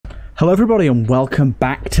Hello everybody and welcome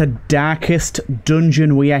back to Darkest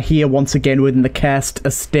Dungeon. We are here once again within the Cursed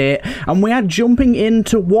Estate and we are jumping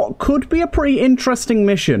into what could be a pretty interesting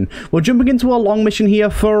mission. We're jumping into a long mission here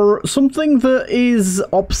for something that is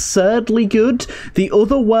absurdly good. The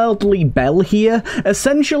Otherworldly Bell here.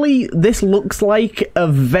 Essentially, this looks like a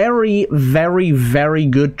very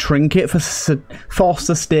good trinket for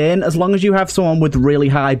sustain, as long as you have someone with really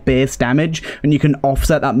high base damage and you can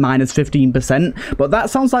offset that minus 15%. But that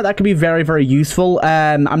sounds like that could be very useful.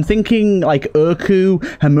 I'm thinking like Urku,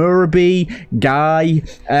 Hammurabi, Guy.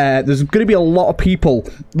 There's going to be a lot of people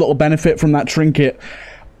that will benefit from that trinket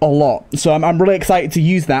a lot. So I'm really excited to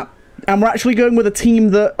use that. And we're actually going with a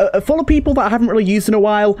team that are full of people that I haven't really used in a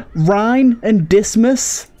while. Rhine and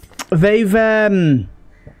Dismas. They've had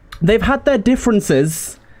their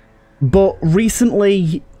differences, but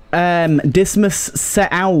recently Dismas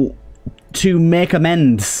set out to make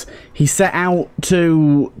amends. He set out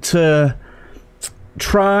to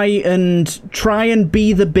try and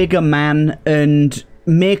be the bigger man and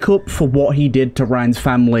make up for what he did to Ryan's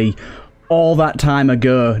family all that time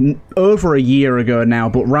ago, over a year ago now,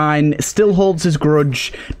 but Ryan still holds his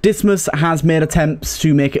grudge. Dismas has made attempts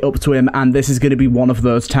to make it up to him, and this is going to be one of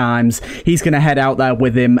those times. He's going to head out there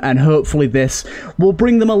with him, and hopefully this will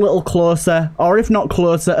bring them a little closer, or if not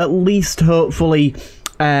closer, at least hopefully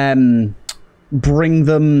bring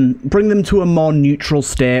them to a more neutral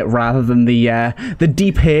state rather than the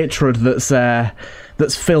deep hatred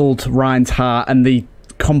that's filled Ryan's heart and the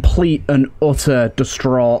complete and utter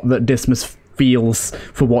distraught that Dismas feels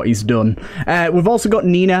for what he's done. We've also got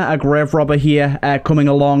Nina, a grave robber here, coming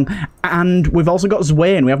along, and we've also got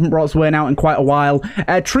Zwain. We haven't brought Zwain out in quite a while.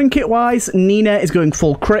 Trinket-wise, Nina is going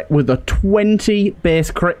full crit with a 20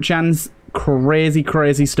 base crit chance.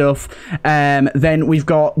 Crazy stuff. Then we've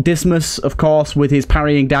got Dismas, of course, with his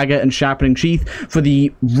parrying dagger and sharpening sheath for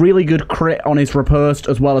the really good crit on his riposte,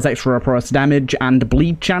 as well as extra riposte damage and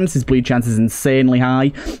bleed chance. His bleed chance is insanely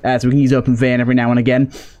high, so we can use open vein every now and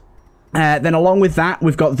again. Then along with that,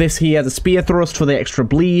 we've got this here, the spear thrust for the extra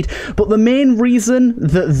bleed. But the main reason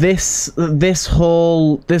that this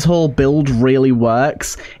whole build really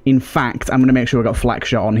works, in fact, I'm going to make sure we've got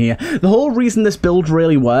Flakshot on here. The whole reason this build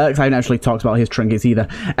really works, I haven't actually talked about his trinkets either,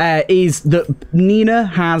 is that Nina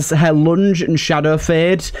has her lunge and shadow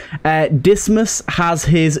fade. Dismas has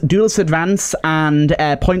his duelist advance and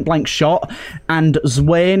point blank shot, and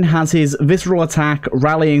Zwain has his visceral attack,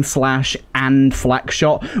 rallying slash, and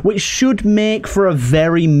Flakshot, which should make for a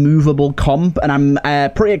very movable comp, and I'm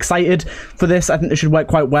pretty excited for this. I think this should work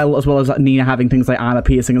quite well as Nina having things like armor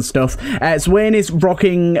piercing and stuff. Zwain is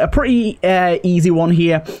rocking a pretty easy one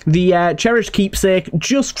here. The Cherished Keepsake,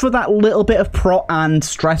 just for that little bit of prot and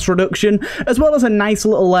stress reduction, as well as a nice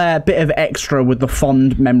little bit of extra with the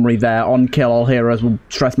Fond Memory there. On kill, all heroes will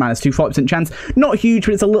stress minus 2, 40% chance. Not huge,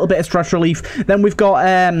 but it's a little bit of stress relief. Then we've got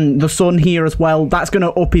the Sun here as well. That's going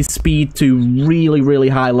to up his speed to really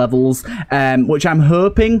high levels. Which I'm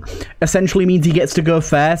hoping essentially means he gets to go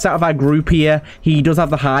first out of our group here. He does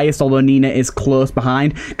have the highest, although Nina is close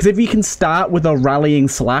behind. Because if he can start with a rallying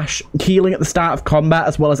slash, healing at the start of combat,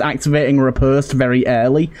 as well as activating riposte very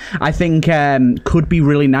early, I think could be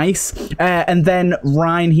really nice. And then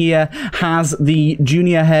Ryan here has the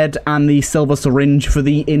junior head and the silver syringe for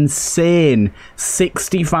the insane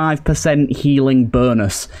 65% healing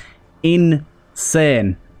bonus.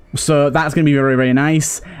 Insane. So that's going to be very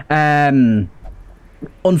nice.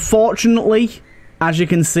 Unfortunately, as you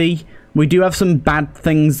can see, we do have some bad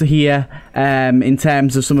things here in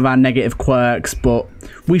terms of some of our negative quirks, but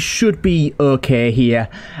we should be okay here.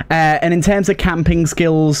 And in terms of camping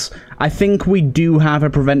skills, I think we do have a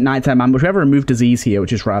prevent nighttime ambush. We have a remove disease here,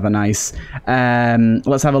 which is rather nice.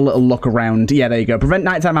 Let's have a little look around. Yeah, there you go. Prevent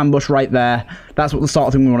nighttime ambush right there. That's what the sort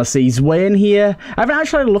of thing we want to see. Zwain here. I haven't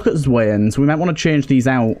actually had a look at Zwain, so we might want to change these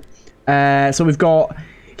out. So we've got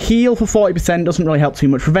heal for 40%, doesn't really help too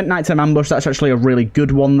much. Prevent nighttime ambush, that's actually a really good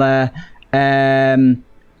one there. 20%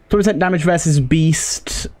 damage versus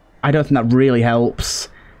beast, I don't think that really helps.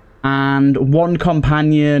 And one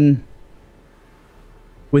companion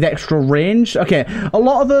with extra range. Okay, a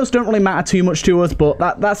lot of those don't really matter too much to us, but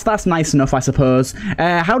that's nice enough, I suppose.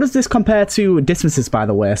 How does this compare to Dismas's, by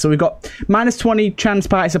the way? So we've got minus 20 chance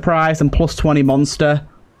party surprise and plus 20 monster.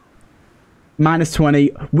 Minus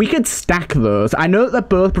 20. We could stack those. I know that they're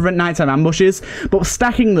both prevent nighttime ambushes, but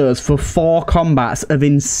stacking those for 4 combats of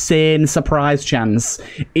insane surprise chance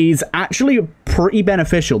is actually pretty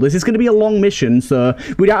beneficial. This is going to be a long mission, so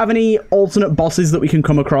we don't have any alternate bosses that we can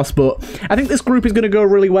come across, but I think this group is going to go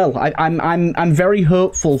really well. I'm very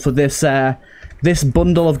hopeful for this this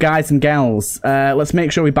bundle of guys and gals. Let's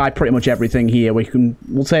make sure we buy pretty much everything here.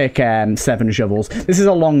 We'll take 7 shovels. This is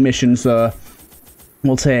a long mission, so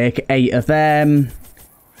we'll take 8 of them.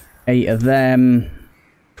 8 of them.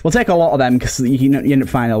 We'll take a lot of them because you end up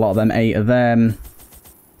finding a lot of them. 8 of them.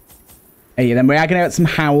 8 of them. We are going to get some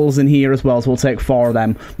howls in here as well, so we'll take 4 of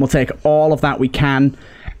them. We'll take all of that we can.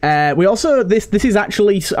 We also, this is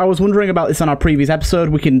actually, I was wondering about this on our previous episode.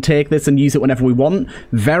 We can take this and use it whenever we want.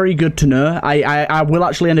 Very good to know. I will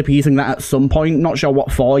actually end up using that at some point. Not sure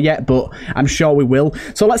what for yet, but I'm sure we will.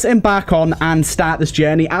 So let's embark on and start this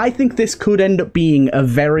journey. I think this could end up being a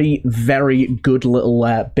very, very good little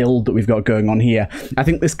build that we've got going on here. I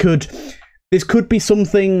think this could be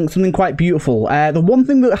something quite beautiful. The one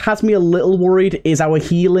thing that has me a little worried is our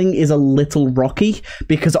healing is a little rocky,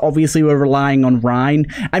 because obviously we're relying on Ryan.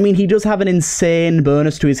 I mean, he does have an insane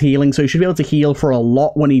bonus to his healing, so he should be able to heal for a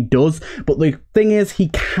lot when he does, but the thing is, he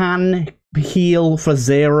can heal for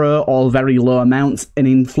 0 or very low amounts and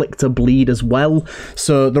inflict a bleed as well,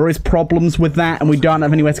 so there is problems with that, and we don't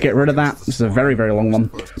have anywhere to get rid of that. This is a very, very long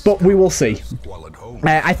one, but we will see.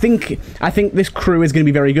 I think this crew is going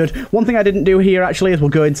to be very good. One thing I didn't do here, actually, is we'll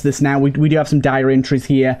go into this now. We do have some diary entries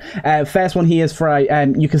here. First one here is for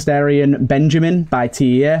Eucharistian Benjamin by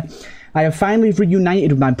Tia. I have finally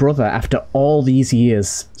reunited with my brother after all these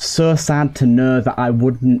years. So sad to know that I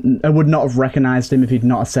would not have recognized him if he'd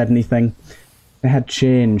not have said anything. They had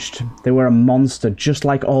changed. They were a monster, just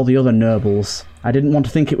like all the other nobles. I didn't want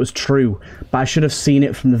to think it was true, but I should have seen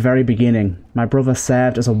it from the very beginning. My brother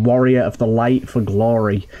served as a warrior of the light for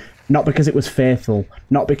glory. Not because it was faithful,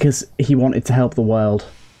 not because he wanted to help the world.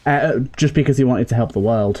 Just because he wanted to help the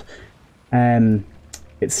world.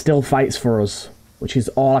 It still fights for us, which is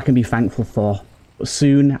all I can be thankful for. But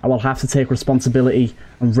soon, I will have to take responsibility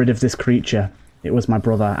and rid of this creature. It was my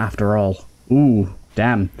brother, after all. Ooh,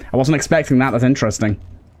 damn. I wasn't expecting that. That's interesting.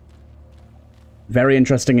 Very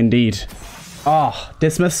interesting indeed. Oh,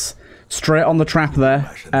 Dismas. Straight on the trap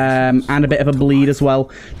there. And a bit of a bleed as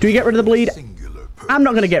well. Do we get rid of the bleed? I'm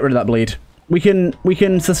not going to get rid of that bleed. We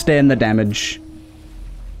can sustain the damage.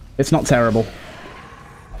 It's not terrible.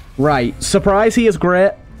 Right. Surprise here is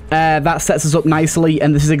great. That sets us up nicely,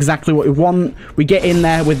 and this is exactly what we want. We get in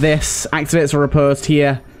there with this, activates a riposte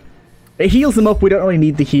here. It heals them up. We don't really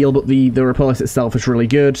need the heal, but the riposte itself is really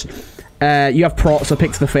good. You have prot, so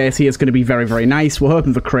pick to the face here is going to be very, very nice. We're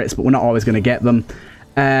hoping for crits, but we're not always going to get them.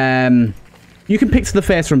 You can pick to the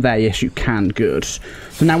face from there. Yes, you can. Good.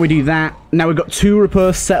 So now we do that. Now we've got 2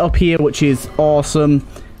 ripostes set up here, which is awesome.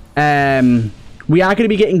 We are going to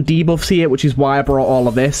be getting debuffs here, which is why I brought all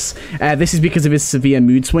of this. This is because of his severe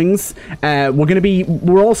mood swings. We're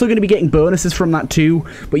also going to be getting bonuses from that too.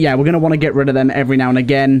 But yeah, we're going to want to get rid of them every now and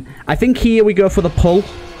again. I think here we go for the pull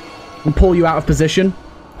and pull you out of position.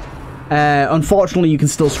 Unfortunately, you can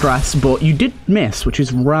still stress, but you did miss, which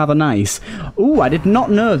is rather nice. Ooh, I did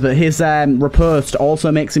not know that his riposte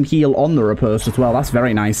also makes him heal on the riposte as well. That's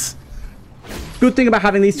very nice. Good thing about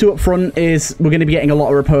having these 2 up front is we're going to be getting a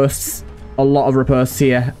lot of ripostes. A lot of ripostes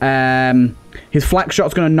here. His flak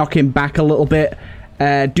shot's going to knock him back a little bit.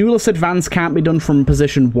 Duelist advance can't be done from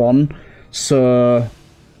position 1, so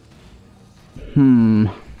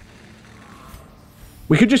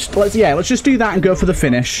we could just let's just do that and go for the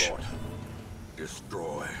finish.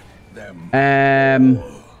 Destroy them.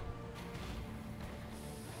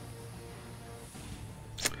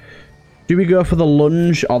 Do we go for the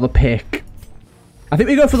lunge or the pick? I think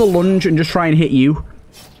we go for the lunge and just try and hit you.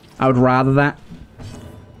 I would rather that.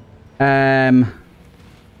 And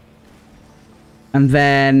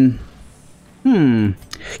then...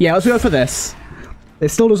 Yeah, let's go for this. It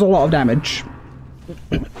still does a lot of damage.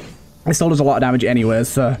 It still does a lot of damage anyways,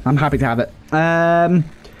 so I'm happy to have it.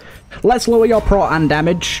 Let's lower your prot and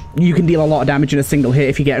damage. You can deal a lot of damage in a single hit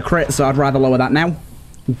if you get a crit, so I'd rather lower that now.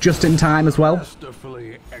 Just in time as well.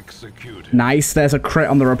 Nice, there's a crit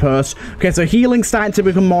on the riposte. Okay, so healing's starting to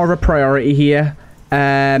become more of a priority here.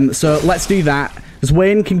 So let's do that. Because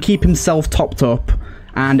Wayne can keep himself topped up,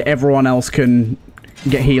 and everyone else can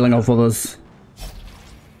get healing off others.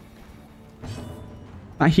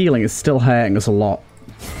 That healing is still hurting us a lot.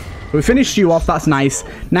 We finished you off, that's nice.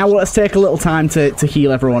 Now let's take a little time to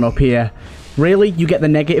heal everyone up here. Really? You get the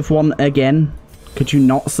 -1 again? Could you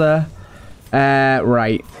not, sir?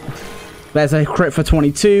 Right. There's a crit for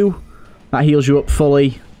 22. That heals you up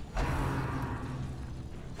fully.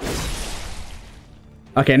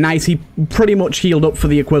 Okay, nice. He pretty much healed up for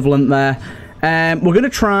the equivalent there. We're going to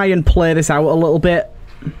try and play this out a little bit.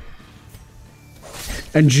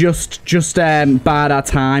 And just bide our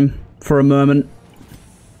time for a moment.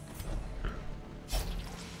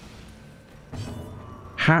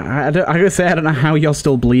 I gotta say, I don't know how you're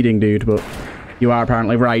still bleeding, dude, but you are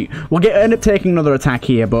apparently. Right. We'll end up taking another attack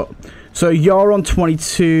here, but... So you're on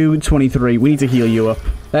 22, 23. We need to heal you up.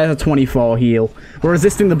 There's a 24 heal. We're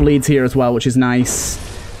resisting the bleeds here as well, which is nice.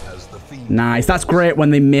 Nice. That's great when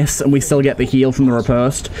they miss and we still get the heal from the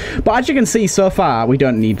riposte. But as you can see, so far, we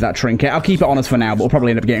don't need that trinket. I'll keep it on us for now, but we'll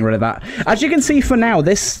probably end up getting rid of that. As you can see for now,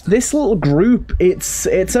 this little group, it's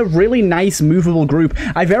a really nice movable group.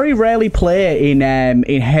 I very rarely play in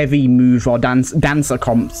heavy move or dancer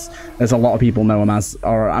comps, as a lot of people know them as,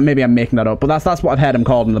 or maybe I'm making that up, but that's what I've heard them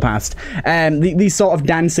called in the past. These sort of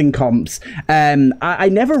dancing comps, I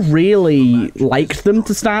never really liked them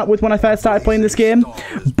to start with when I first started playing this game,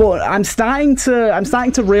 but I'm starting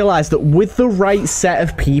to realize that with the right set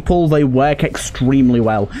of people, they work extremely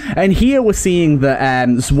well. And here we're seeing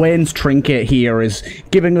that Swain's trinket here is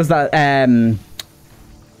giving us that.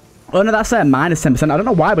 Oh no, that's minus 10%. I don't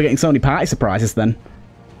know why we're getting so many party surprises then.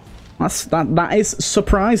 That is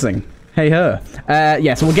surprising. Hey her.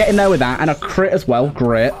 Yeah, so we'll get in there with that and a crit as well.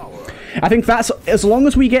 Great. I think that's, as long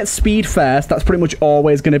as we get speed first, that's pretty much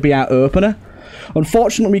always going to be our opener.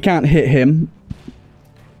 Unfortunately, we can't hit him.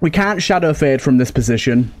 We can't shadow fade from this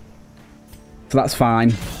position. So that's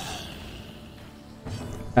fine.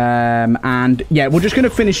 And yeah, we're just going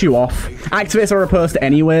to finish you off. Activates our riposte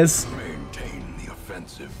anyways.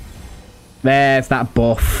 There's that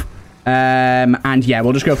buff. And yeah,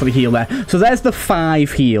 we'll just go for the heal there. So there's the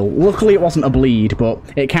 5 heal. Luckily, it wasn't a bleed, but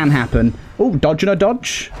it can happen. Oh, dodge and a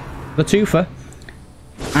dodge. The twofer.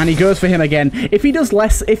 And he goes for him again. If he does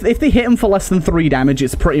less, if they hit him for less than 3 damage,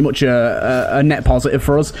 it's pretty much a net positive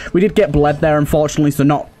for us. We did get bled there, unfortunately, so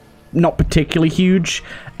not particularly huge.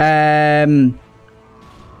 Let's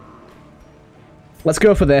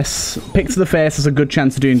go for this. Pick to the face has a good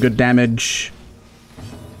chance of doing good damage.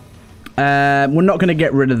 We're not going to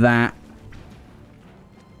get rid of that.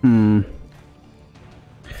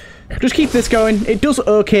 Just keep this going. It does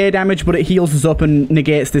okay damage, but it heals us up and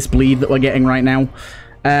negates this bleed that we're getting right now.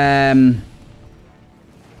 There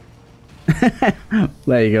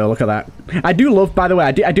you go, look at that. I do love, by the way,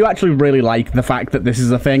 I do actually really like the fact that this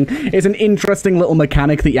is a thing. It's an interesting little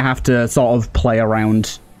mechanic that you have to sort of play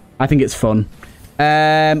around. I think it's fun.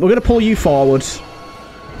 We're going to pull you forward.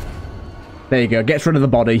 There you go, gets rid of the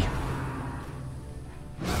body.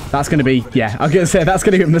 That's going to be, yeah, I was going to say, that's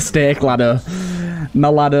going to be a mistake, ladder. My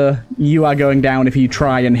ladder, you are going down if you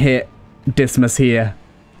try and hit Dismas here.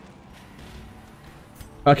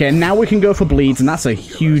 Okay, now we can go for bleeds, and that's a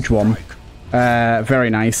huge one. Very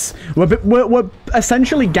nice. We're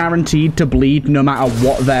essentially guaranteed to bleed no matter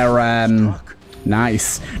what their,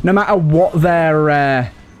 nice. No matter what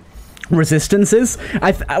their, resistance is.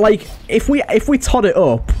 Like, if we tot it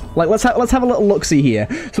up, like, let's have a little look-see here.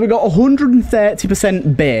 So we got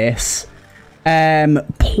 130% base,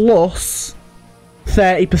 plus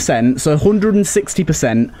 30%, so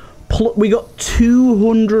 160%. We got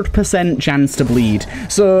 200% chance to bleed.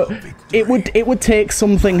 So it would take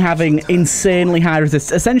something having insanely high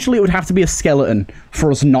resistance. Essentially, it would have to be a skeleton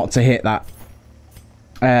for us not to hit that,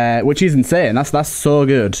 which is insane. That's so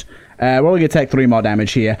good. We're only going to take 3 more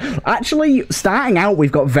damage here. Actually, starting out,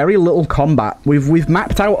 we've got very little combat. We've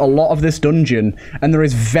mapped out a lot of this dungeon, and there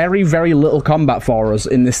is very, very little combat for us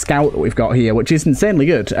in this scout that we've got here, which is insanely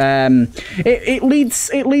good. It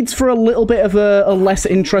leads for a little bit of a less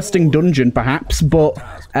interesting dungeon, perhaps, but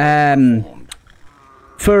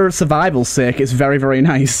for survival's sake, it's very, very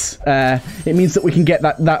nice. It means that we can get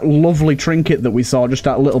that lovely trinket that we saw just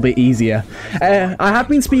that little bit easier. I have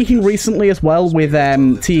been speaking recently as well with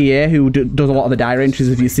TEA, who does a lot of the diary entries,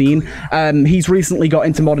 if you've seen. He's recently got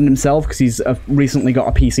into modding himself, because he's recently got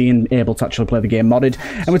a PC and able to actually play the game modded.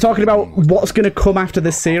 And we're talking about what's going to come after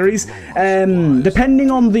this series.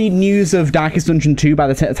 Depending on the news of Darkest Dungeon 2 by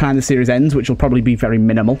the time the series ends, which will probably be very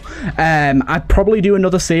minimal, I'd probably do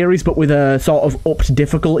another series, but with a sort of upped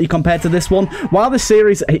difficulty compared to this one. While this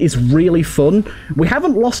series is really fun, we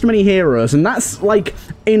haven't lost many heroes, and that's, like,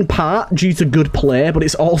 in part due to good play, but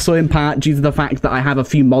it's also in part due to the fact that I have a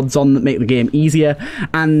few mods on that make the game easier,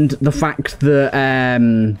 and the fact that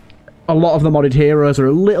a lot of the modded heroes are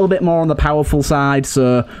a little bit more on the powerful side,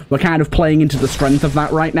 so we're kind of playing into the strength of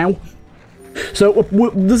that right now. So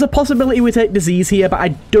there's a possibility we take disease here, but I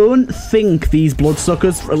don't think these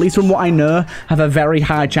bloodsuckers, at least from what I know, have a very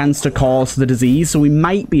high chance to cause the disease, so we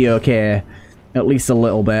might be okay, at least a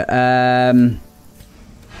little bit. Yeah,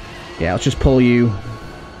 let's just pull you.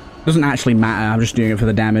 Doesn't actually matter, I'm just doing it for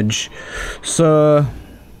the damage. So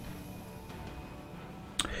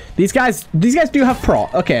these guys do have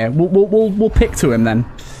prot. Okay, we'll pick to him then.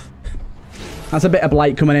 That's a bit of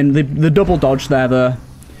blight coming in. The double dodge there, though.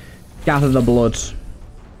 Gather the blood.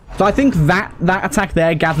 So I think that attack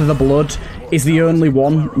there, Gather the Blood, is the only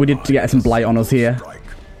one. We did to get some blight on us here.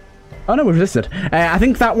 Oh no, we resisted. I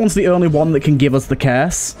think that one's the only one that can give us the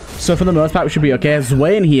curse. So for the most part, we should be okay.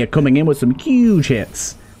 Zwain here coming in with some huge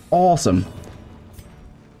hits. Awesome.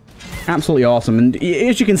 Absolutely awesome. And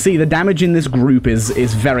as you can see, the damage in this group is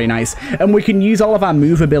very nice. And we can use all of our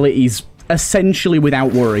move abilities essentially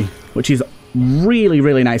without worry, which is really,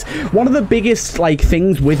 really nice. One of the biggest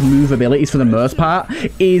things with move abilities for the most part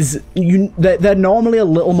is they're normally a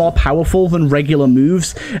little more powerful than regular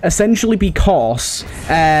moves, essentially because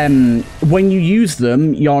when you use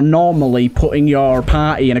them, you're normally putting your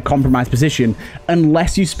party in a compromised position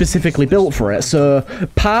unless you specifically built for it. So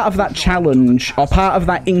part of that challenge, or part of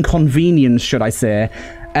that inconvenience, should I say,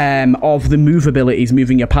 of the move abilities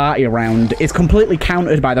moving your party around is completely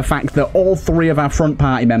countered by the fact that all three of our front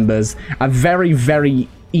party members are very, very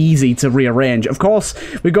easy to rearrange. Of course,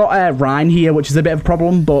 we've got Ryan here, which is a bit of a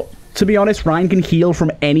problem, but to be honest, Ryan can heal from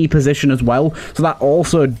any position as well, so that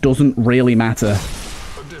also doesn't really matter.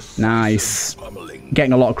 Nice.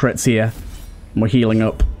 Getting a lot of crits here. We're healing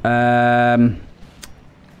up. I'm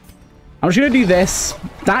just going to do this.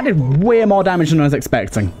 That did way more damage than I was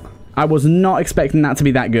expecting. I was not expecting that to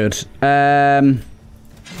be that good. I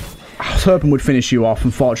was hoping we'd finish you off.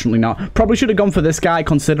 Unfortunately not. Probably should have gone for this guy,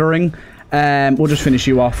 considering... we'll just finish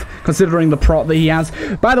you off, considering the prot that he has.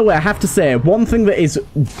 By the way, I have to say, one thing that is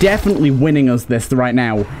definitely winning us this right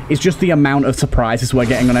now is just the amount of surprises we're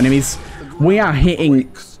getting on enemies. We are hitting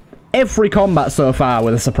every combat so far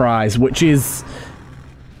with a surprise, which is...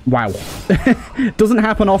 wow. Doesn't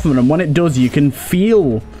happen often, and when it does, you can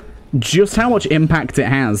feel... just how much impact it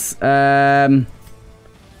has.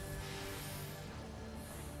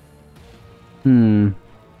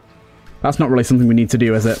 That's not really something we need to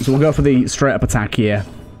do, is it? So we'll go for the straight-up attack here.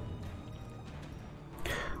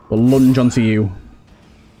 We'll lunge onto you.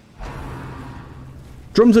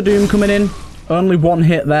 Drums of Doom coming in. Only one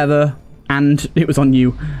hit there, though. And it was on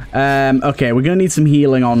you. Okay, we're going to need some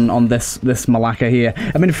healing on this Malacca here.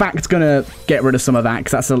 I'm, in fact, going to get rid of some of that,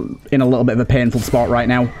 because that's in a little bit of a painful spot right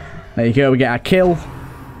now. There you go, we get our kill.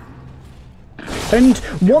 And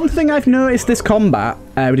one thing I've noticed this combat,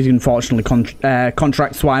 we did unfortunately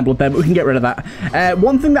contract Swineblood there, but we can get rid of that.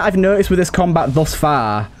 One thing that I've noticed with this combat thus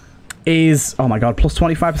far is, oh my god, plus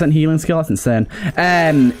 25% healing skill, that's insane,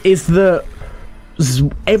 is that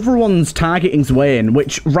everyone's targeting Zwain,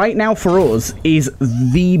 which right now for us is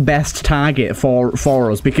the best target for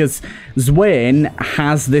us, because Zwain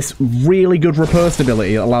has this really good riposte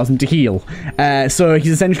ability that allows him to heal. So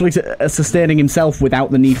he's essentially sustaining himself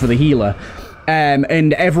without the need for the healer.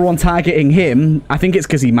 And everyone targeting him, I think it's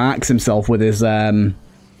because he marks himself with his...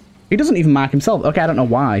 he doesn't even mark himself. Okay, I don't know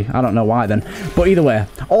why. I don't know why then. But either way.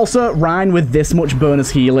 Also, Ryan with this much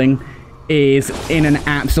bonus healing is in an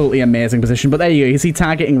absolutely amazing position. But there you go. You see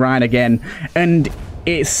targeting Ryan again, and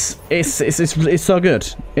it's so good.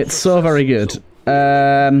 It's so very good.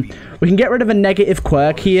 We can get rid of a negative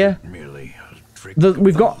quirk here.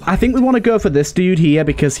 We've got. I think we want to go for this dude here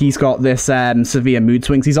because he's got this severe mood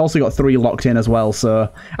swings. He's also got 3 locked in as well. So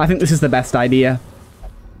I think this is the best idea.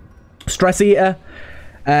 Stress Eater.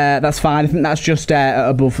 That's fine. I think that's just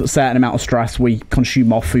above a certain amount of stress we consume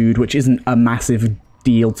more food, which isn't a massive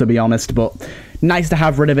deal, to be honest, but nice to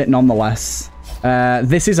have rid of it nonetheless.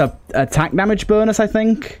 This is a attack damage bonus, I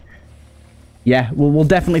think. Yeah, we'll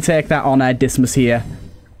definitely take that on Dismas here.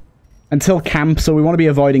 Until camp, so we want to be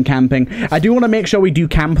avoiding camping. I do want to make sure we do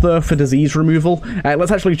camp, though, for disease removal.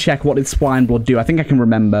 Let's actually check what did Swineblood do. I think I can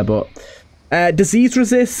remember, but... disease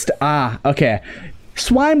resist? Ah, okay.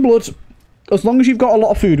 Swineblood, as long as you've got a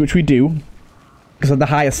lot of food, which we do, because of the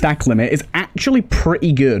higher stack limit, is actually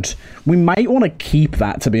pretty good. We might want to keep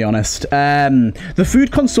that, to be honest. The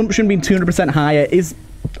food consumption being 200% higher is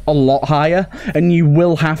a lot higher, and you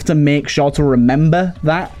will have to make sure to remember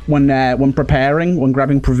that when preparing, when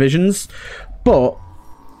grabbing provisions. But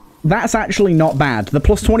that's actually not bad. The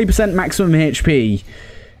plus 20% maximum HP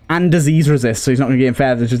and disease resist, so he's not going to get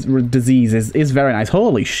further disease, is very nice.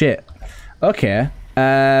 Holy shit. Okay.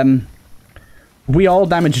 We all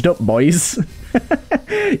damaged up, boys.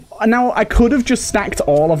 Now, I could have just stacked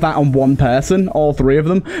all of that on one person, all 3 of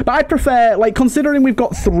them, but I'd prefer, like, considering we've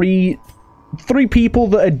got three people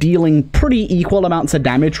that are dealing pretty equal amounts of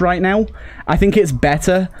damage right now, I think it's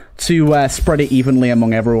better to spread it evenly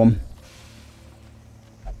among everyone,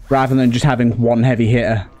 rather than just having one heavy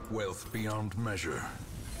hitter. Wealth beyond measure,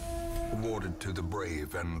 awarded to the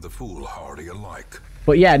brave and the foolhardy alike.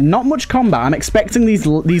 But yeah, not much combat. I'm expecting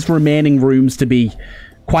these remaining rooms to be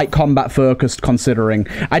quite combat focused, considering.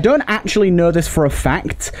 I don't actually know this for a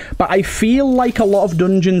fact, but I feel like a lot of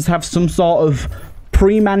dungeons have some sort of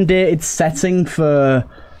pre-mandated setting for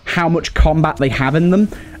how much combat they have in them.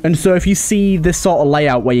 And so if you see this sort of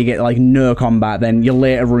layout where you get like no combat, then your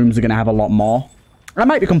later rooms are going to have a lot more. I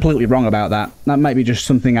might be completely wrong about that. That might be just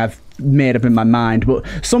something I've made up in my mind, but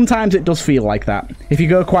sometimes it does feel like that. If you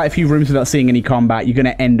go quite a few rooms without seeing any combat, you're going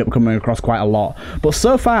to end up coming across quite a lot. But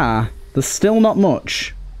so far, there's still not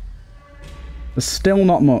much. There's still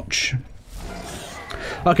not much.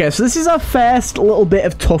 Okay, so this is our first little bit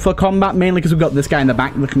of tougher combat, mainly because we've got this guy in the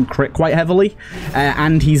back that can crit quite heavily,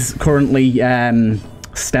 and he's currently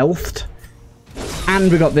stealthed.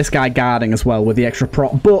 And we got this guy guarding as well with the extra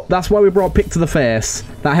prop. But that's why we brought Pick to the face.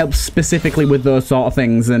 That helps specifically with those sort of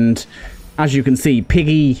things. And as you can see,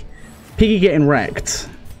 Piggy getting wrecked.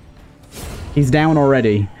 He's down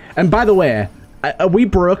already. And by the way, are we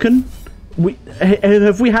broken?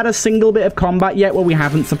 Have we had a single bit of combat yet where we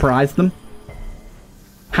haven't surprised them?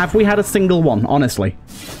 Have we had a single one, honestly?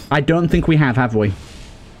 I don't think we have we?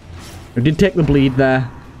 We did take the bleed there.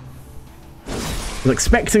 I was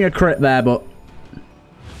expecting a crit there, but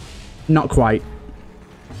not quite.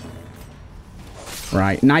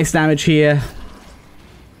 Right, nice damage here.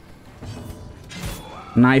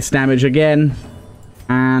 Nice damage again.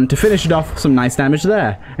 And to finish it off, some nice damage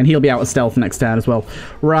there. And he'll be out of stealth next turn as well.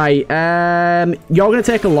 Right, you're going to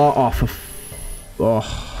take a lot off.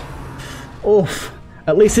 Oh. Oof.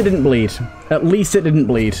 At least it didn't bleed. At least it didn't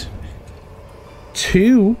bleed.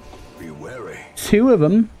 Two of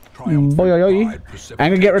them. Boy. I'm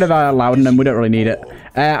going to get rid of that Loudon, and we don't really need it.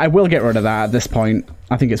 I will get rid of that at this point.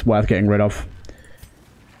 I think it's worth getting rid of.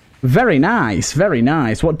 Very nice, very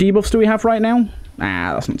nice. What debuffs do we have right now?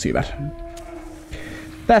 Ah, that's not too bad.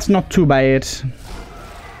 That's not too bad.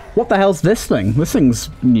 What the hell's this thing? This thing's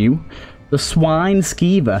new. The Swine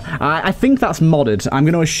Skeever. I think that's modded. I'm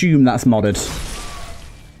going to assume that's modded.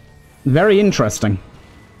 Very interesting.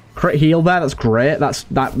 Crit heal there, that's great.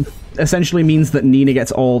 That essentially means that Nina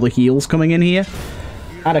gets all the heals coming in here.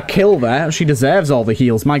 Had a kill there. She deserves all the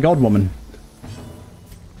heals. My god, woman.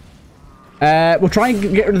 We'll try and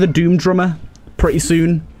get rid of the Doom Drummer pretty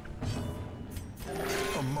soon.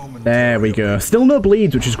 There we go. Still no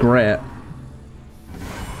bleeds, which is great.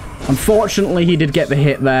 Unfortunately, he did get the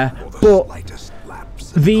hit there. But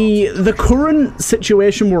the current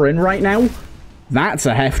situation we're in right now, that's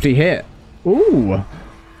a hefty hit. Ooh.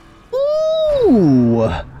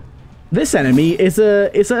 Ooh. This enemy is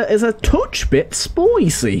a touch bit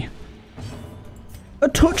spicy. A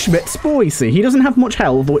touch bit spicy. He doesn't have much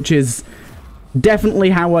health, which is definitely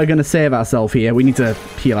how we're going to save ourselves here. We need to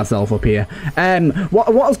heal ourselves up here. What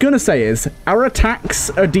I was going to say is, our attacks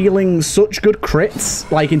are dealing such good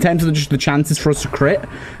crits, like in terms of just the chances for us to crit,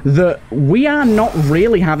 that we are not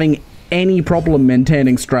really having any problem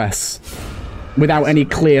maintaining stress without any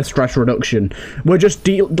clear stress reduction. We're just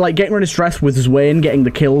getting rid of stress with Zwain getting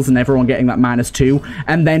the kills and everyone getting that -2,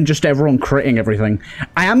 and then just everyone critting everything.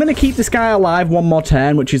 I am going to keep this guy alive one more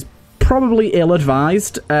turn, which is probably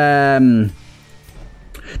ill-advised.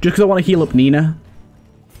 Just because I want to heal up Nina.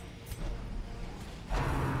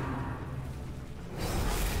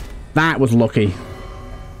 That was lucky.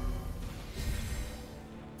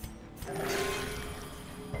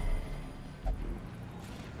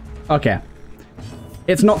 Okay.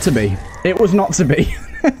 It's not to be. It was not to be.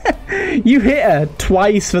 You hit her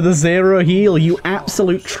twice for the 0 heal, you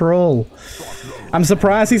absolute troll. I'm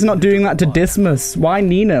surprised he's not doing that to Dismas. Why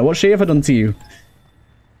Nina? What's she ever done to you?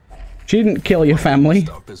 She didn't kill your family.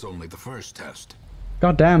 Is only the first test.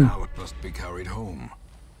 God damn. Now it must be carried home.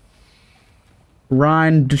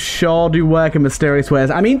 Ryan sure do work in mysterious ways.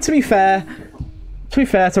 I mean, to be fair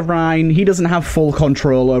to Ryan, he doesn't have full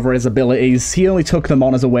control over his abilities. He only took them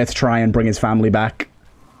on as a way to try and bring his family back.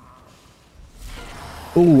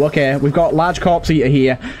 Ooh, okay. We've got Large Corpse Eater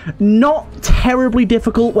here. Not terribly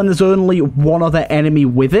difficult when there's only one other enemy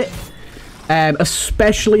with it.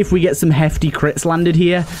 Especially if we get some hefty crits landed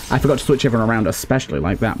here. I forgot to switch everyone around, especially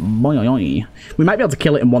like that. We might be able to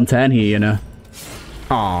kill it in one turn here, you know.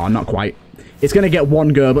 Aw, not quite. It's going to get one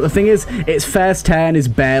go, but the thing is, its first turn is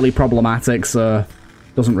barely problematic, so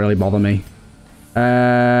it doesn't really bother me.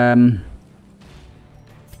 And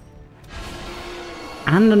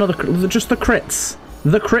another... Just the crits.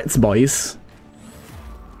 The crits, boys.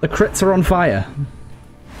 The crits are on fire.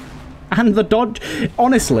 And the dodge...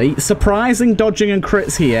 Honestly, surprising dodging and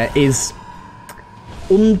crits here is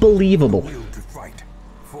unbelievable.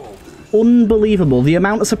 Unbelievable. The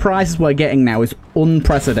amount of surprises we're getting now is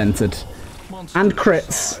unprecedented. And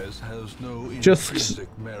crits. Just...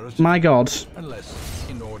 My god.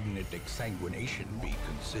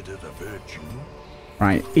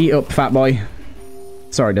 Right, eat up, fat boy.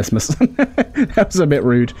 Sorry, Dismas. That was a bit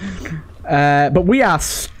rude. But we are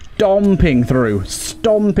stomping through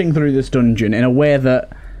this dungeon in a way that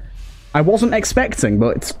I wasn't expecting,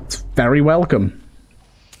 but it's very welcome.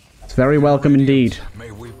 It's very welcome indeed.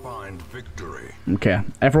 May we find victory. Okay,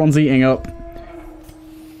 everyone's eating up.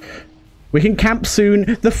 We can camp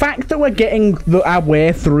soon. The fact that we're getting our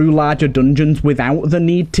way through larger dungeons without the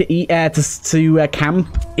need to eat to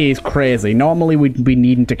camp is crazy. Normally we'd be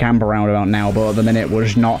needing to camp around about now, but at the minute we're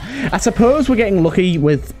just not. I suppose we're getting lucky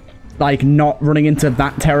with like not running into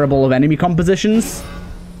that terrible of enemy compositions.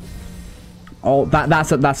 Oh,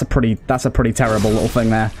 that's a pretty terrible little thing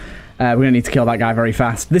there. We're gonna need to kill that guy very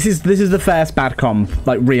fast. This is the first bad comp,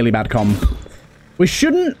 like really bad comp. We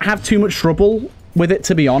shouldn't have too much trouble with it,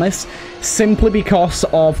 to be honest, simply because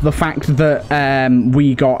of the fact that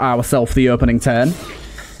we got ourselves the opening turn,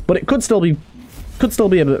 but it could still be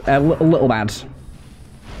a little bad.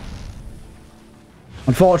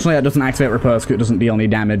 Unfortunately, that doesn't activate repulse because it doesn't deal any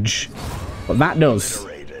damage, but that does.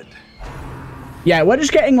 Yeah, we're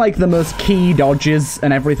just getting like the most key dodges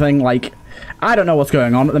and everything. Like, I don't know what's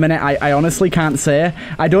going on at the minute. I honestly can't say.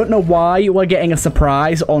 I don't know why we're getting a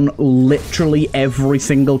surprise on literally every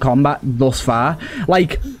single combat thus far.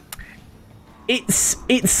 Like, it's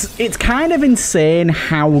kind of insane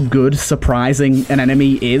how good surprising an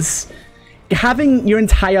enemy is. Having your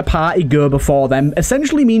entire party go before them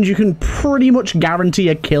essentially means you can pretty much guarantee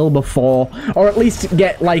a kill before, or at least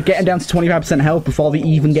getting down to 25% health before they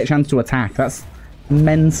even get a chance to attack. That's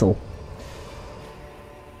mental.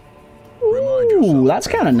 Ooh, that's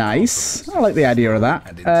kind of nice. I like the idea of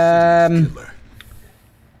that.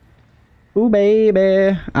 Ooh,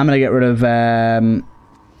 baby. I'm going to get rid of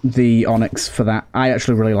the Onyx for that. I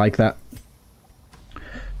actually really like that.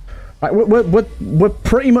 Like, we're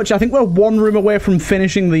pretty much... I think we're 1 room away from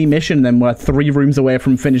finishing the mission, then we're 3 rooms away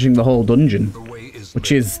from finishing the whole dungeon.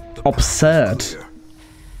 Which is absurd.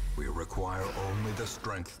 We require only the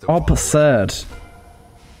strength. Absurd.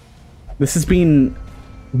 This has been...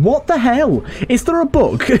 What the hell? Is there a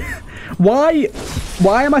bug? Why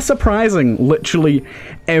am I surprising literally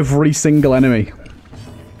every single enemy?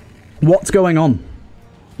 What's going on?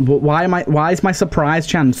 Why is my surprise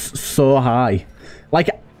chance so high? Like,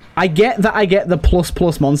 I get that I get the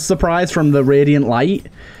 ++ monster surprise from the Radiant Light,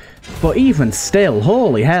 but even still,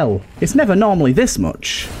 holy hell, it's never normally this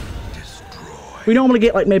much. We normally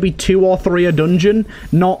get like maybe 2 or 3 a dungeon,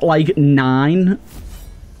 not like 9.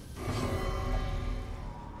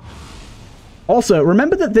 Also,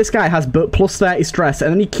 remember that this guy has +30 stress,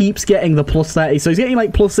 and then he keeps getting the +30, so he's getting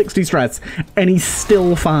like +60 stress, and he's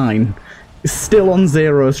still fine. He's still on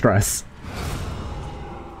 0 stress.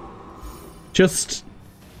 Just...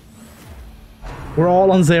 We're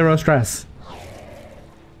all on 0 stress.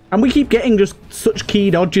 And we keep getting just such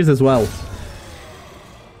key dodges as well.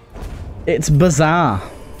 It's bizarre.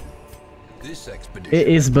 It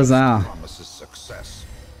is bizarre.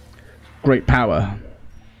 Great power.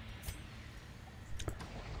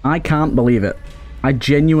 I can't believe it. I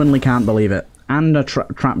genuinely can't believe it. And a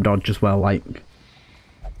trap dodge as well, like...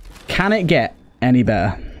 Can it get any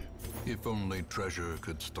better? If only treasure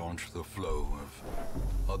could staunch the flow of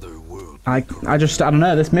other world. I don't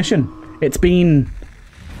know, this mission. It's been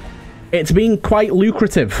quite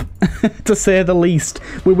lucrative, to say the least.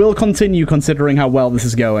 We will continue considering how well this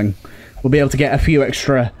is going. We'll be able to get a few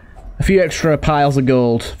extra piles of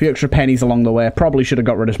gold, a few extra pennies along the way. Probably should have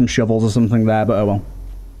got rid of some shovels or something there, but oh well.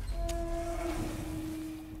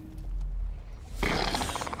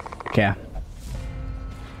 Okay.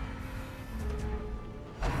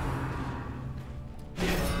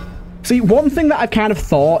 See, one thing that I've kind of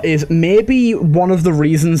thought is maybe one of the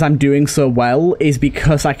reasons I'm doing so well is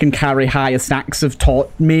because I can carry higher stacks of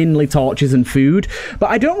mainly torches and food, but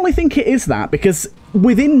I don't really think it is that, because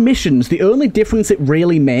within missions, the only difference it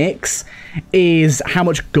really makes is how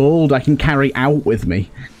much gold I can carry out with me.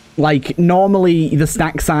 Like, normally, the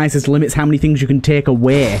stack sizes limits how many things you can take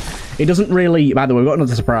away. It doesn't really... By the way, we've got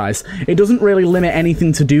another surprise. It doesn't really limit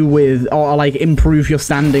anything to do with... Or, like, improve your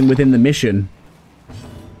standing within the mission.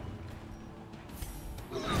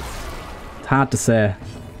 It's hard to say.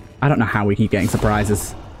 I don't know how we keep getting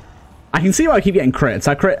surprises. I can see why I keep getting crits.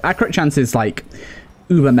 Our crit chance is, like,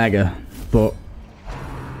 uber mega. But...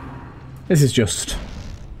 this is just...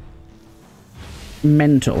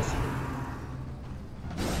 mental.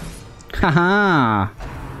 Haha!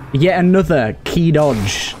 Yet another key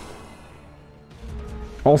dodge.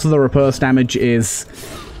 Also, the repulse damage is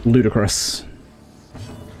ludicrous.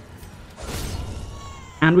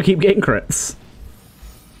 And we keep getting crits.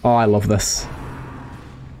 Oh, I love this.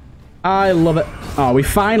 I love it. Oh, we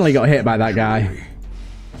finally got hit by that guy.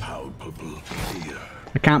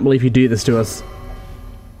 can't believe you do this to us.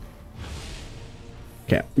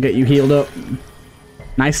 Okay, get you healed up.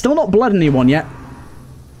 Nice, still not bled anyone yet.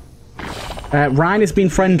 Ryan has been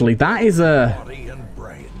friendly. That is a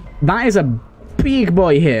big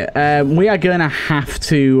boy here. We are gonna have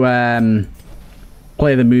to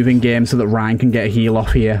play the moving game so that Ryan can get a heal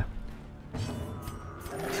off here.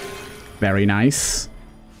 Very nice.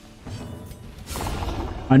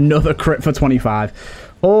 Another crit for 25.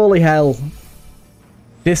 Holy hell.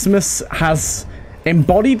 Dismas has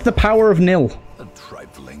embodied the power of Nil.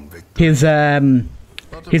 His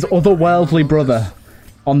otherworldly brother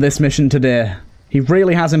on this mission today. He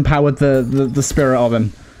really has empowered the spirit of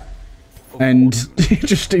him. And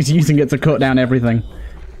just is using it to cut down everything.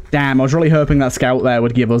 Damn, I was really hoping that scout there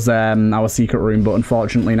would give us our secret room, but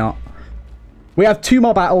unfortunately not. We have 2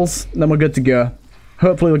 more battles, then we're good to go.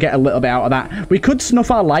 Hopefully we'll get a little bit out of that. We could snuff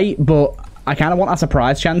our light, but I kind of want our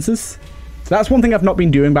surprise chances. So that's one thing I've not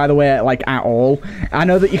been doing, by the way, like, at all. I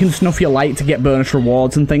know that you can snuff your light to get bonus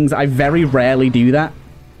rewards and things. I very rarely do that.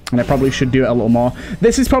 And I probably should do it a little more.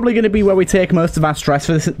 This is probably going to be where we take most of our stress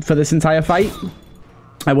for this entire fight,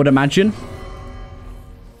 I would imagine.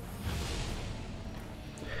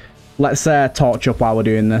 Let's torch up while we're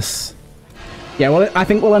doing this. Yeah, well, I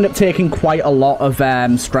think we'll end up taking quite a lot of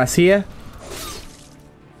stress here.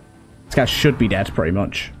 This guy should be dead, pretty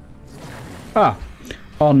much. Ah,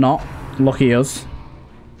 or not. Lucky us.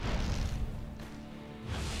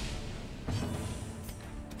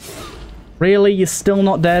 Really? You're still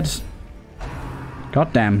not dead?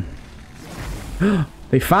 God damn.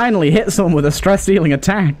 They finally hit someone with a stress-dealing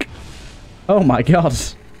attack. Oh my god.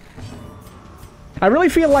 I really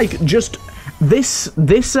feel like just this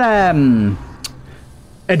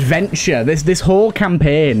adventure, this whole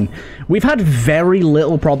campaign, we've had very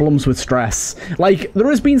little problems with stress. Like, there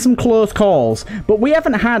has been some close calls, but we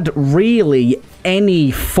haven't had really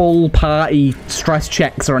any full party stress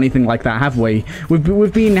checks or anything like that, have we?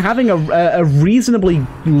 We've been having a reasonably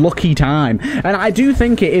lucky time, and I do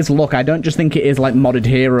think it is luck. I don't just think it is like modded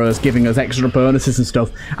heroes giving us extra bonuses and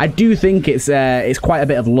stuff. I do think it's quite a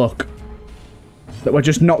bit of luck that we're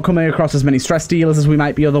just not coming across as many stress dealers as we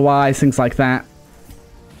might be otherwise, things like that.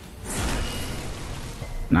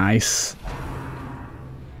 Nice.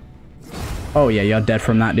 Oh yeah, you're dead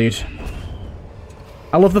from that, dude.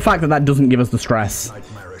 I love the fact that that doesn't give us the stress. Let's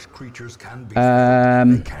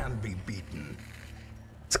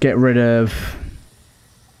get rid of...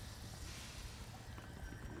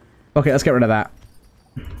 Okay, let's get rid of that.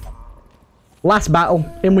 Last battle.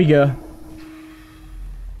 In we go.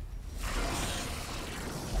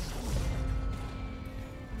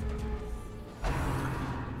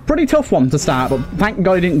 Pretty tough one to start, but thank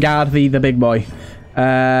God he didn't guard the big boy.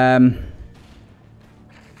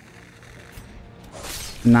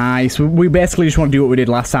 Nice. We basically just want to do what we did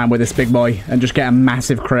last time with this big boy and just get a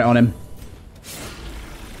massive crit on him.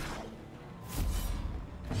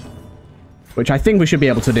 Which I think we should be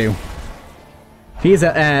able to do. He's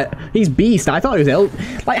Beast. I thought he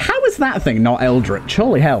was like, how is that thing not Eldritch?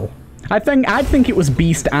 Holy hell. I'd think it was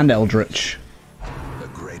Beast and Eldritch.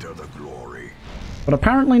 But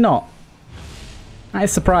apparently not. That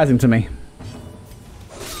is surprising to me.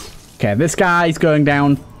 Okay, this guy's going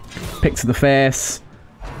down. Pick to the face.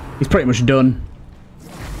 He's pretty much done.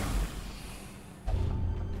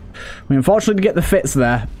 We unfortunately get the fits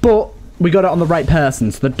there, but we got it on the right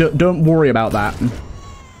person, so don't worry about that.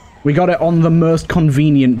 We got it on the most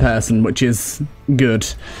convenient person, which is good.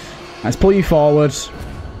 Let's pull you forward.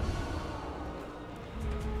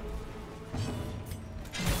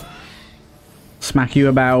 Smack you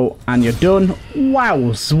about, and you're done.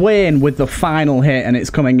 Wow, Swain with the final hit, and it's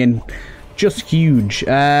coming in just huge.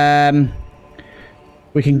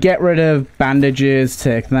 We can get rid of bandages,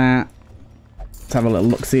 take that. Let's have a little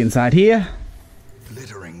look-see inside here.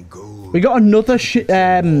 We got another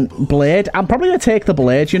blade. I'm probably going to take the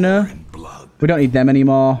blade, you know. We don't need them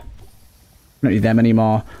anymore. We don't need them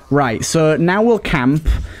anymore. Right, so now we'll camp.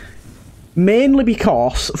 Mainly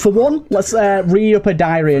because, for one, let's re-up a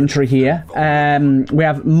diary entry here. We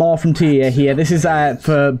have more from Tia here. This is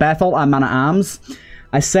for Berthold, our man-at-arms.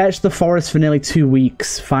 I searched the forest for nearly 2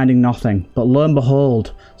 weeks, finding nothing. But lo and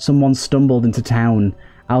behold, someone stumbled into town,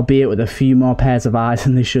 albeit with a few more pairs of eyes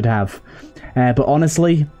than they should have. But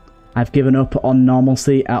honestly, I've given up on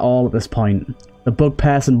normalcy at all at this point. The bug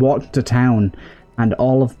person walked into town, and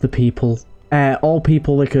all people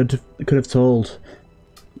they could have told.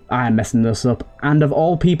 I am messing this up. And of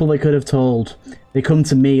all people they could have told, they come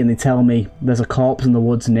to me and they tell me there's a corpse in the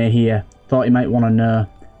woods near here. Thought you might want to know.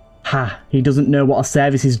 Ha, he doesn't know what a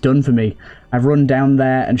service he's done for me. I've run down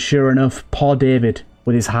there and sure enough, poor David,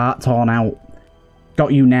 with his heart torn out.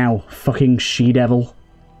 Got you now, fucking she-devil.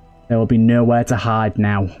 There will be nowhere to hide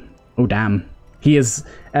now. Oh, damn. He is...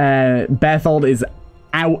 Berthold is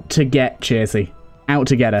out to get Chasey. Out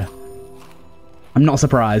to get her. I'm not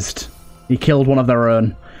surprised. He killed one of their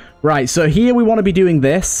own. Right, so here we want to be doing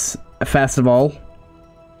this, first of all.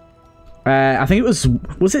 I think it was...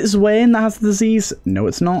 Was it Zwain that has the disease? No,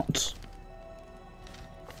 it's not.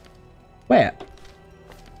 Wait.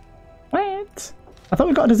 Wait. I thought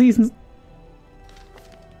we got a disease in...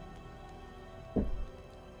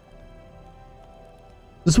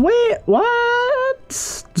 Zwain... What?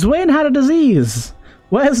 Zwain had a disease.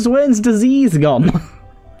 Where's Zwain's disease gone?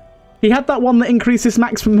 He had that one that increases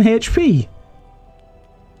maximum HP.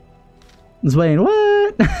 Zwain,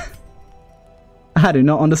 what? I do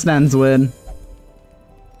not understand, Zwain.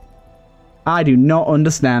 I do not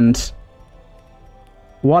understand.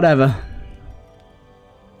 Whatever.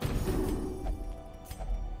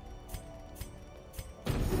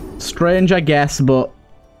 Strange, I guess, but...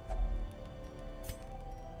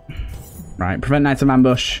 Right, prevent nighttime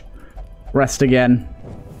ambush. Rest again.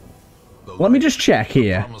 Let me just check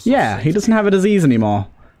here. Yeah, he doesn't have a disease anymore.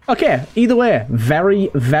 Okay, either way, very,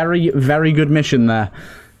 very, very good mission there.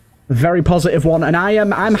 Very positive one, and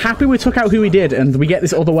I'm happy we took out who we did, and we get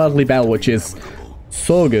this otherworldly bell, which is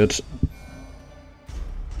so good.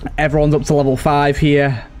 Everyone's up to level 5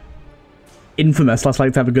 here. Infamous, let's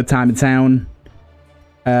like to have a good time in town.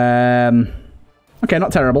 Okay,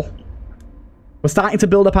 not terrible. We're starting to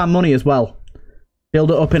build up our money as well. Build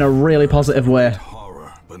it up in a really positive way.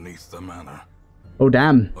 Horror beneath the manor. Oh,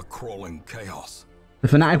 damn. A crawling chaos. The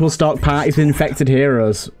Fanatic will stalk parties with infected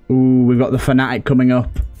heroes. Ooh, we've got the Fanatic coming up.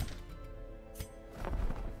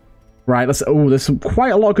 Right, let's... Oh, there's quite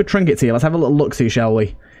a lot of good trinkets here. Let's have a little look-see, shall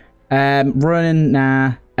we? Running,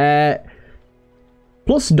 nah.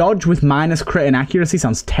 Plus dodge with minus crit and accuracy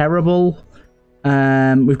sounds terrible.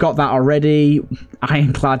 We've got that already.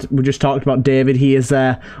 Ironclad, we just talked about David. He is,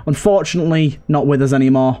 unfortunately, not with us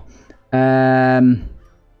anymore. Do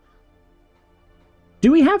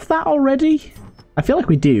we have that already? I feel like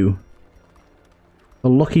we do. The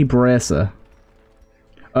Lucky Bracer.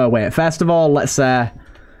 Oh, wait. First of all, let's,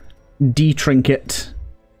 de-trinket.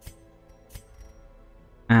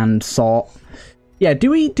 And sort. Yeah, do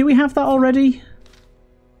we have that already?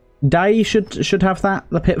 Dai should have that.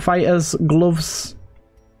 The Pit Fighters gloves.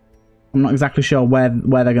 I'm not exactly sure where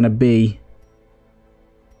they're going to be.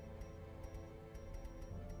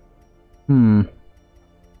 I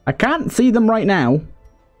can't see them right now.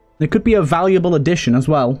 They could be a valuable addition as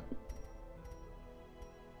well.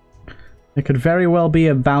 They could very well be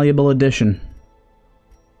a valuable addition.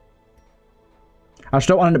 I just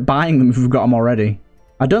don't want to end up buying them if we've got them already.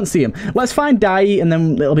 I don't see them. Let's find Dai and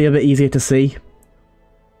then it'll be a bit easier to see.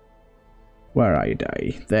 Where are you,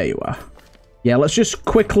 Dai? There you are. Yeah, let's just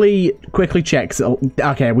quickly check. So,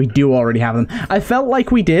 okay, we do already have them. I felt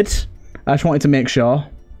like we did. I just wanted to make sure.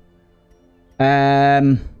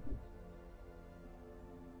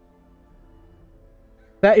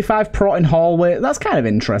 35 prot in hallway. That's kind of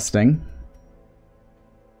interesting.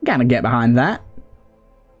 Kind of get behind that.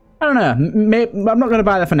 I don't know. I'm not going to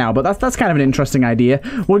buy that for now, but that's kind of an interesting idea.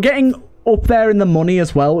 We're getting up there in the money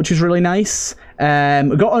as well, which is really nice.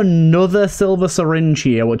 We've got another silver syringe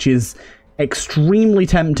here, which is extremely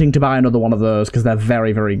tempting to buy another one of those because they're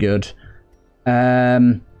very, very good.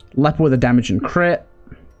 Leper with a damage and crit.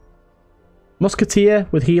 Musketeer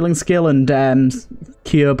with healing skill and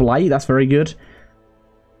cure blight. That's very good.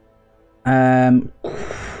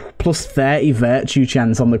 Plus 30 virtue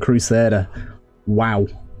chance on the Crusader. Wow.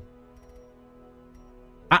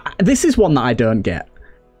 This is one that I don't get.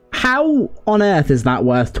 How on earth is that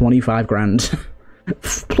worth 25 grand?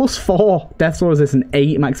 Plus 4 death score resistance and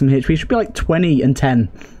 8 maximum HP. Should be like 20 and 10.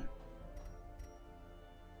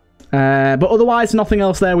 But otherwise, nothing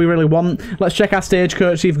else there we really want. Let's check our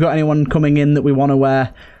stagecoach, see if we've got anyone coming in that we want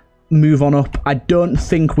to move on up. I don't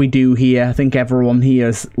think we do here. I think everyone here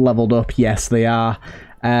is leveled up. Yes, they are.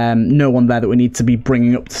 No one there that we need to be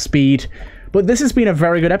bringing up to speed. But this has been a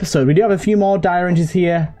very good episode. We do have a few more dire injuries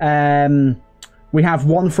here. We have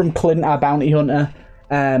one from Clint, our bounty hunter.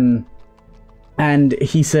 And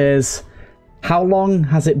he says, "How long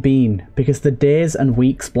has it been? Because the days and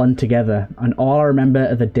weeks blend together, and all I remember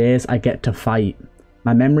are the days I get to fight.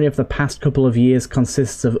 My memory of the past couple of years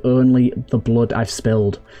consists of only the blood I've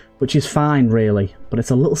spilled, which is fine, really, but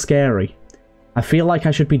it's a little scary. I feel like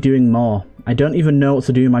I should be doing more. I don't even know what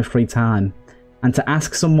to do in my free time. And to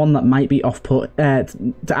ask someone that might be off-putting, I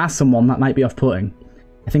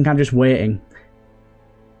think I'm just waiting.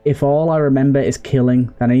 If all I remember is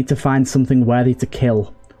killing, then I need to find something worthy to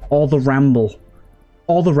kill. Or the rabble.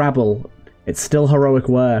 It's still heroic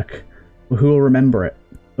work. Who will remember it?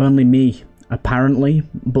 Only me, apparently,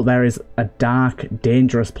 but there is a dark,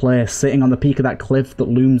 dangerous place sitting on the peak of that cliff that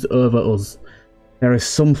looms over us. There is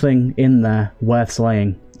something in there worth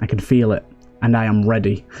slaying. I can feel it, and I am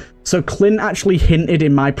ready. So Clint actually hinted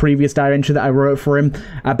in my previous diary entry that I wrote for him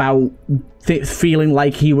about feeling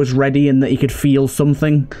like he was ready and that he could feel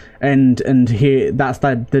something, and that's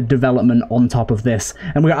the development on top of this.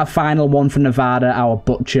 And we got a final one for Nevada, our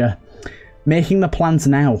butcher. Making the plans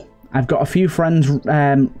now. I've got a few friends.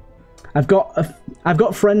 I've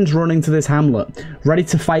got friends running to this hamlet, ready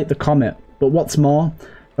to fight the comet. But what's more,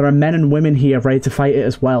 there are men and women here ready to fight it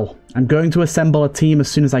as well. I'm going to assemble a team as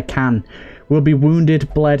soon as I can. We'll be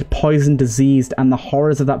wounded, bled, poisoned, diseased, and the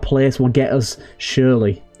horrors of that place will get us,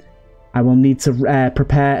 surely. I will need to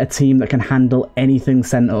prepare a team that can handle anything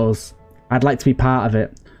sent at us. I'd like to be part of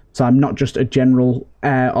it, so I'm not just a general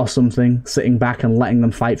or something, sitting back and letting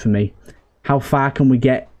them fight for me. How far can we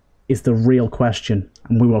get is the real question,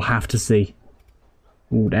 and we will have to see.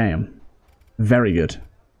 Oh, damn. Very good.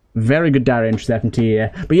 Very good diary entry there from T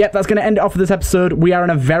here. But yep, that's going to end it off for this episode. We are in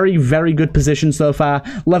a very, very good position so far.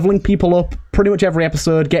 Leveling people up pretty much every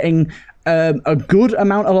episode. Getting a good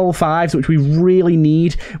amount of level 5s, which we really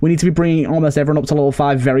need. We need to be bringing almost everyone up to level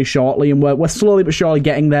 5 very shortly. And we're slowly but surely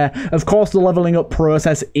getting there. Of course, the leveling up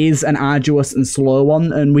process is an arduous and slow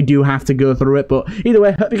one. And we do have to go through it. But either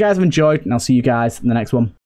way, hope you guys have enjoyed. And I'll see you guys in the next one.